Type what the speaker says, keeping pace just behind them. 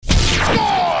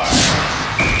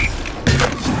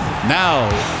Now,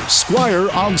 Squire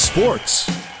on Sports.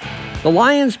 The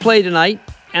Lions play tonight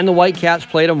and the Whitecaps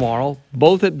play tomorrow,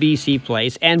 both at BC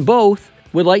Place, and both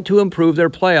would like to improve their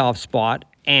playoff spot,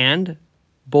 and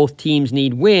both teams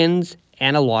need wins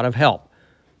and a lot of help.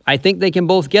 I think they can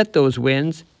both get those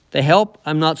wins. The help,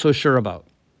 I'm not so sure about.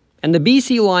 And the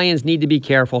BC Lions need to be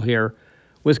careful here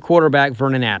with quarterback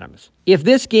Vernon Adams. If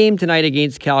this game tonight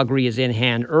against Calgary is in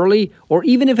hand early, or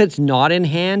even if it's not in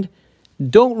hand,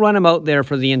 don't run him out there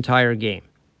for the entire game.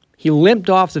 He limped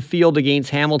off the field against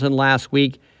Hamilton last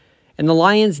week, and the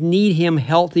Lions need him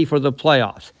healthy for the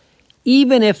playoffs,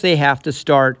 even if they have to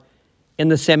start in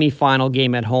the semifinal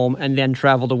game at home and then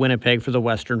travel to Winnipeg for the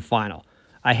Western Final.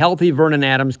 A healthy Vernon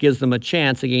Adams gives them a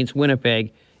chance against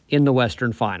Winnipeg in the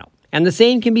Western Final. And the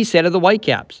same can be said of the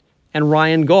Whitecaps and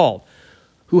Ryan Gauld,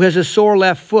 who has a sore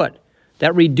left foot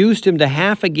that reduced him to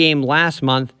half a game last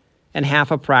month and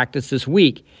half a practice this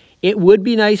week. It would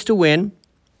be nice to win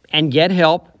and get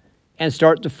help and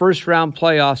start the first round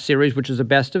playoff series, which is a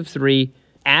best of 3,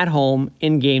 at home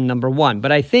in game number 1.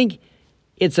 But I think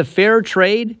it's a fair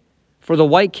trade for the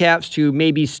Whitecaps to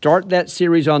maybe start that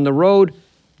series on the road,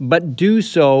 but do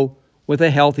so with a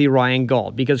healthy Ryan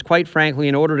Gauld. Because quite frankly,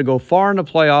 in order to go far in the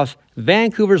playoffs,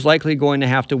 Vancouver's likely going to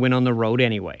have to win on the road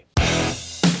anyway.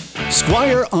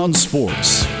 Squire on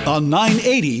Sports on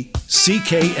 980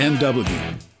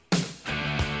 CKNW.